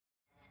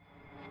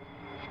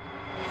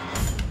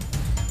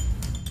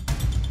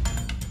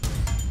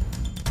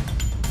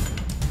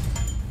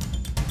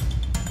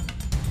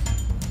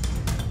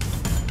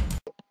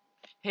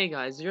Hey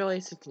guys,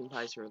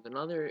 Zero16Pies here with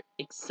another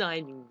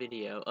exciting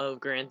video of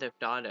Grand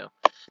Theft Auto.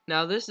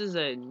 Now this is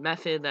a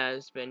method that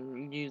has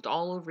been used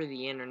all over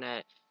the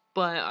internet,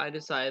 but I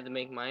decided to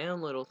make my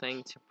own little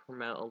thing to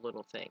promote a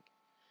little thing.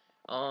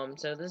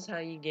 So this is how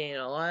you gain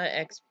a lot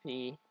of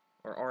XP,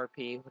 or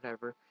RP,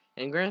 whatever,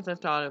 in Grand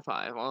Theft Auto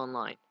 5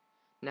 online.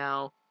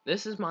 Now,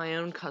 this is my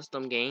own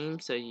custom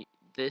game, so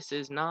this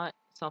is not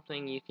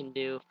something you can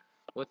do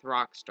with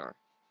Rockstar,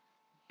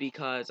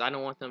 because I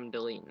don't want them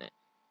deleting it.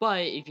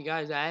 But if you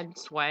guys add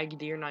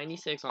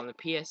Swagdeer96 on the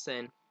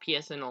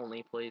PSN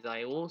only, please.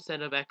 I will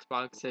set up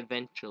Xbox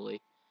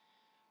eventually.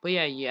 But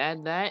yeah, you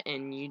add that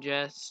and you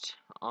just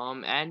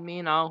add me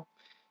and I'll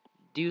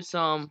do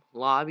some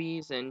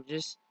lobbies and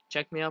just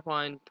check me up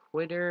on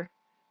Twitter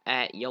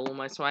at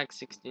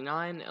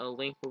YellowMySwag69. A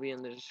link will be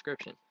in the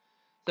description.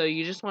 So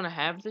you just want to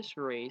have this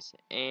race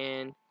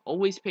and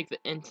always pick the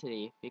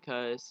entity,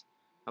 because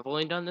I've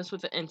only done this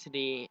with the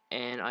entity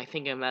and I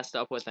think I messed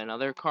up with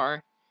another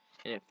car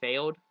and it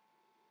failed.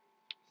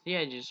 So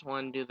yeah, you just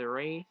want to do the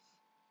race,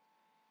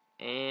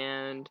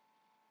 and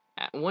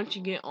once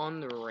you get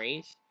on the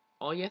race,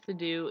 all you have to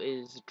do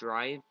is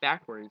drive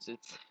backwards.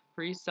 It's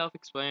pretty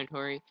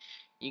self-explanatory.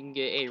 You can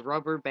get a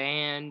rubber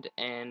band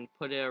and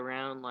put it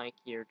around like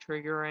your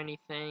trigger or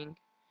anything.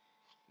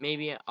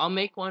 Maybe I'll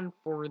make one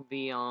for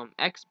the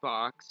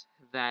Xbox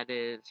that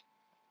is,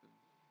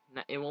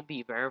 it won't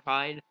be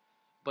verified,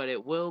 but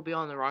it will be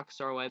on the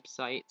Rockstar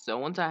website. So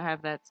once I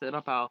have that set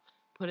up, I'll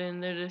put it in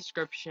the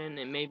description,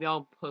 and maybe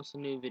I'll post a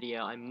new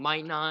video. I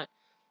might not.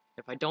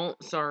 If I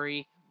don't,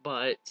 sorry,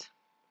 but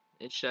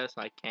it's just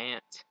I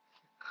can't.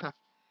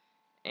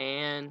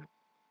 And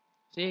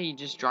so yeah, you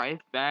just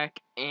drive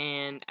back,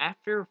 and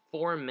after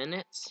 4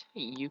 minutes,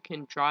 you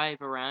can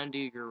drive around, do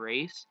your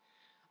race.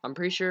 I'm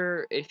pretty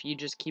sure if you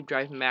just keep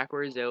driving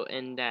backwards, it'll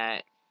end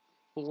at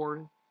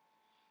 4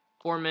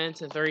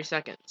 minutes and 30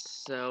 seconds,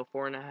 so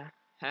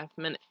 4.5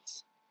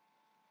 minutes.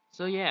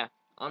 So yeah,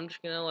 I'm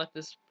just gonna let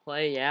this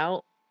play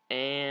out,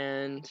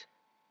 and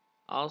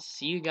I'll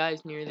see you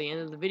guys near the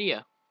end of the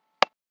video.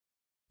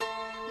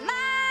 My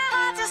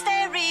heart's a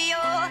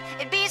stereo,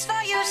 it beats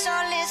for you, so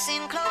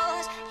listen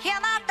close. Hear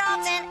my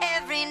thoughts in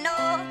every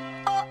note.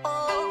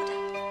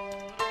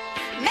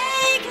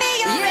 Make me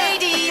your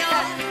radio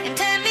and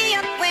turn me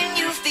up when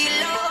you feel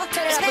low.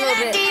 This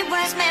melody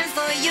was meant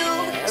for you,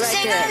 so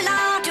sing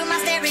along to my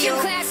stereo.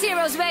 Class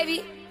heroes,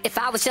 baby. If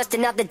I was just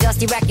another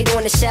dusty record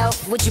on the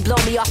shelf, would you blow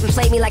me off and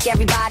play me like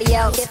everybody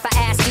else? If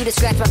I asked you to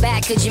scratch my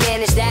back, could you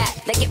manage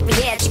that? Like if we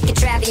had chicken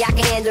Travie, I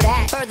can handle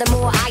that.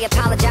 Furthermore, I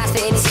apologize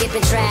for any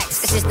skipping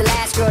tracks. This is the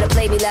last girl that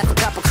played me, left a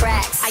couple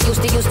cracks. I used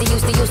to, now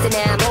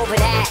I'm over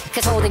that.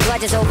 Cause holding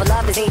grudges over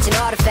love is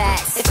ancient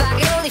artifacts. If I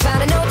could only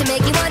find a note to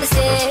make you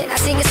understand, I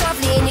sing it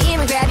softly in your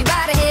ear and grab you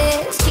by the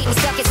hands. Keep me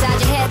stuck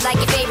inside your head like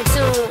your favorite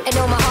tune, and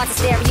know my heart's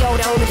a stereo,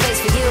 the only place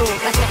for you.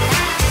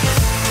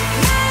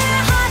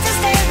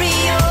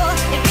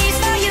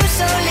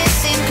 So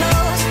listen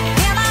close,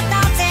 hear my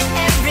thoughts in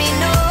every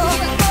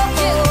note.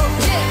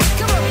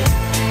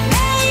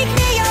 Make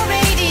me your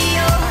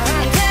radio,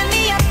 turn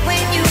me up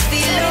when you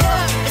feel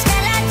low. This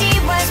melody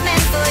was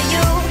meant for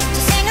you, so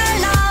sing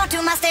along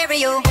to my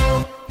stereo.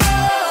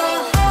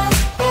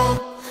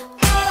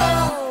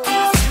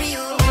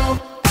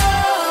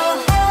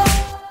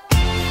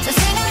 So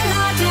sing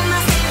along to my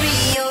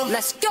stereo.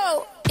 Let's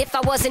go! If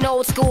I was an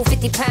old school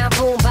 50-pound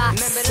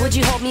boombox, would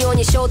you hold me on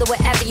your shoulder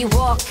wherever you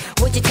walk?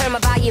 Would you turn my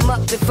volume up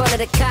in front of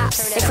the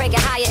cops and crank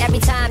it higher every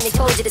time they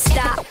told you to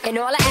stop? And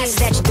all I ask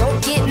is that you don't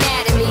get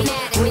mad at me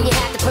when you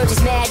have to purchase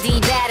Mad D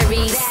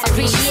batteries.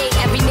 Appreciate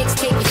every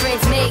mixtape your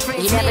friends make.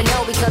 You never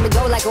know, we come and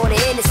go like on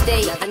the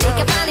interstate. I think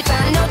I finally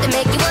found a note to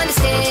make you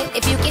understand.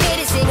 If you can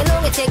hit it, sing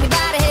along and take me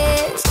by the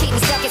hands. Keep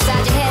me stuck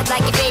inside your head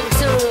like your favorite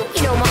tune.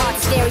 You know my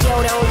heart's a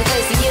stereo, the only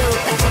place for you.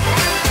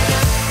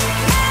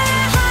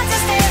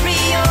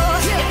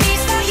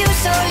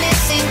 So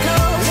listen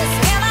close,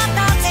 hear my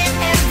thoughts in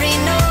every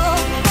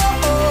note.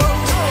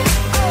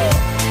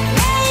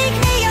 Make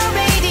me your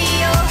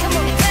radio,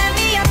 turn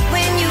me up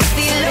when you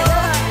feel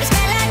low. This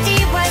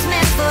melody was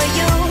meant for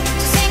you,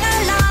 so sing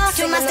along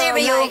to my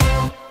stereo. To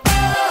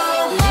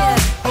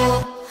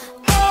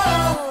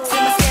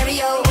my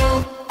stereo.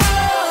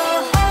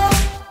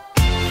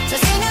 So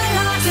sing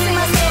along to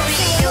my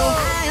stereo.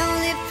 I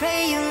only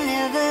pray you'll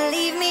never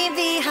leave me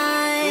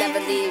behind.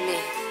 Never leave me.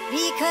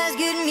 Because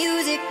good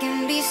music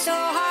can be so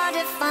hard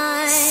to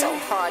find. So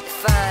hard to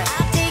find.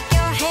 I'll take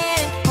your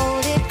hand and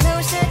hold it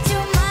closer to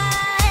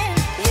mine.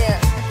 Yeah.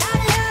 Our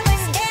love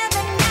was there,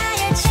 but now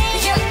you're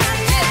changing my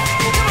mind.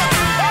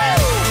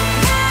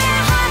 My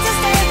heart's a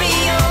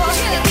stereo,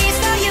 it beats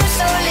for you,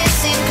 so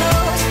listen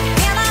close.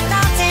 Hear my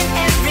thoughts in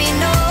every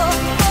note.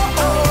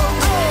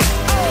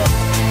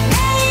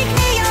 Make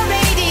me your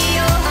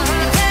radio,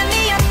 turn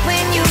me up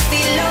when you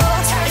feel low.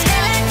 This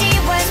melody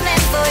was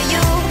meant for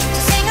you,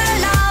 so sing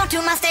along to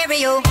my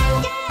stereo.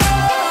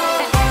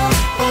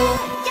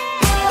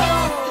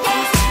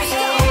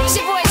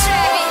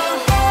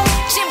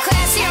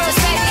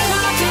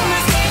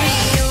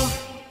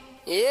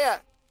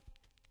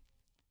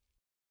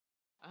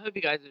 hope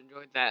you guys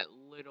enjoyed that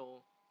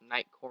little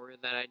Nightcore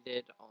that I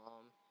did.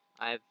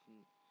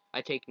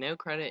 I take no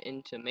credit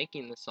into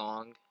making the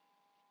song.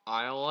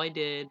 All I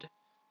did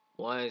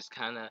was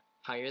kind of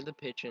higher the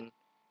pitch and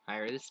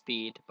higher the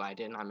speed, but I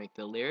did not make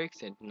the lyrics,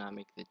 I did not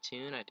make the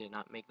tune, I did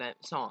not make that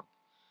song.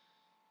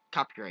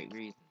 Copyright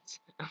reasons.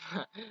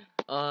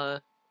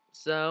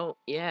 So,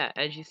 yeah,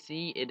 as you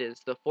see, it is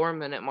the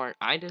 4-minute mark.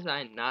 I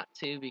decided not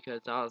to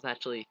because I was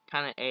actually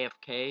kind of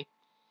AFK,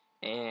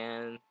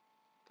 and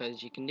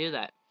because you can do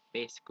that,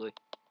 basically.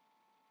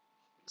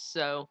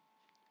 So,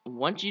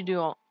 once you do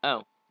all,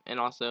 oh, and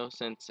also,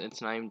 since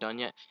it's not even done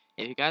yet,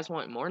 if you guys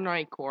want more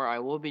Nightcore, I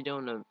will be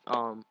doing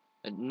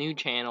a new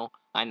channel.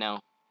 I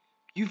know,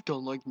 you've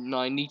done like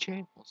 90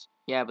 channels.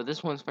 Yeah, but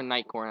this one's for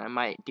Nightcore, and I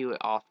might do it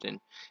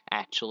often,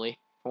 actually,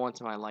 for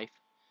once in my life.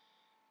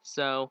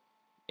 So,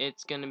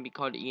 it's going to be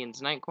called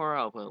Ian's Nightcore.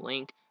 I'll put a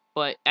link.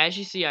 But, as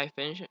you see, I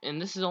finished, and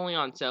this is only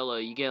on solo.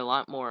 You get a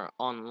lot more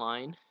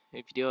online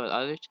if you do it with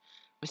others.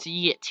 But see,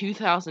 you get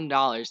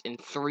 $2,000 and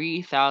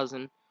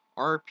 3,000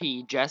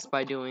 RP just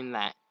by doing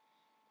that.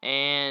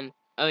 And,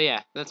 oh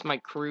yeah, that's my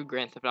crew,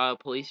 Grand Theft Auto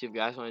Police, if you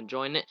guys want to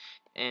join it.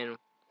 And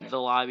the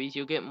lobbies,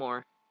 you'll get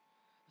more.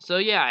 So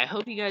yeah, I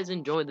hope you guys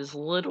enjoyed this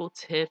little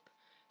tip.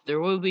 There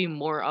will be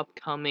more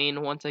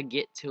upcoming once I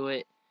get to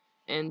it.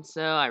 And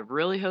so, I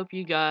really hope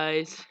you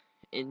guys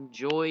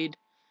enjoyed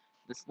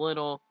this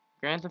little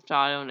Grand Theft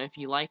Auto. And if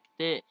you liked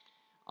it,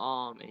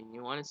 and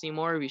you want to see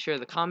more, be sure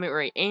to comment,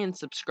 rate, and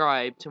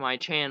subscribe to my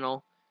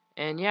channel.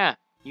 And yeah,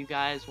 you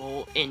guys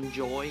will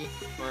enjoy,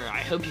 or I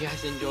hope you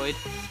guys enjoyed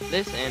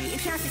this, and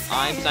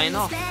I'm signing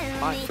off.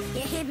 Bye.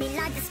 You hit me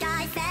like the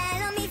sky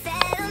fell on me,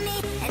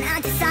 and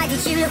I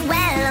decided you look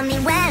well on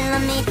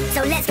me.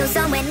 So let's go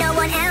somewhere no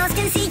one else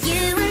can see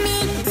you and me.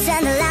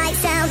 Turn the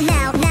lights out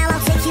now, I'll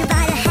take you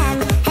by the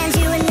hand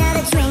you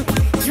another drink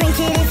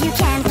it if you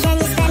can. Can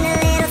you spend a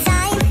little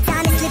time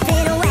is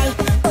slipping away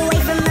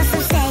from us, so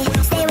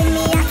stay with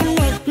me, I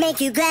can make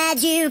you glad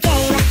you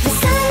came. The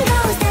sun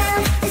goes